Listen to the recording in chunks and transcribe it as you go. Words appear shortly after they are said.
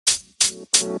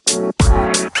I'm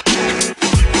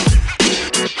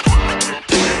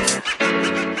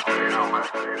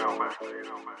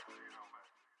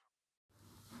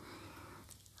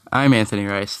Anthony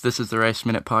Rice. This is the Rice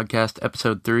Minute Podcast,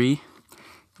 Episode 3,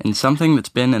 and something that's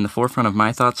been in the forefront of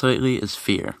my thoughts lately is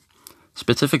fear.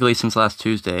 Specifically since last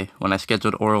Tuesday, when I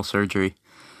scheduled oral surgery.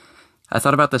 I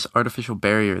thought about this artificial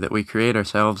barrier that we create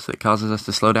ourselves that causes us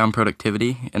to slow down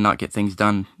productivity and not get things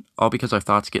done, all because our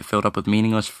thoughts get filled up with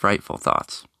meaningless, frightful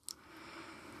thoughts.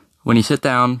 When you sit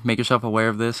down, make yourself aware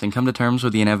of this, and come to terms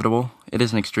with the inevitable, it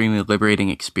is an extremely liberating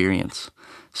experience.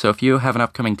 So if you have an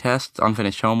upcoming test,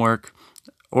 unfinished homework,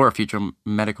 or a future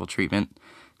medical treatment,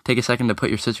 take a second to put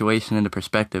your situation into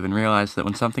perspective and realize that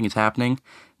when something is happening,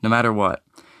 no matter what,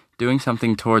 doing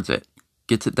something towards it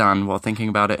gets it done while thinking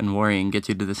about it and worrying gets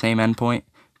you to the same endpoint,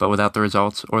 but without the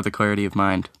results or the clarity of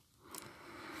mind.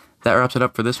 That wraps it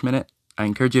up for this minute. I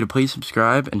encourage you to please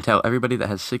subscribe and tell everybody that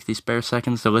has 60 spare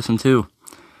seconds to listen too.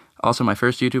 Also, my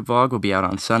first YouTube vlog will be out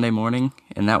on Sunday morning,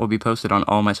 and that will be posted on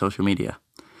all my social media.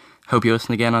 Hope you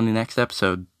listen again on the next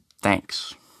episode.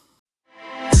 Thanks.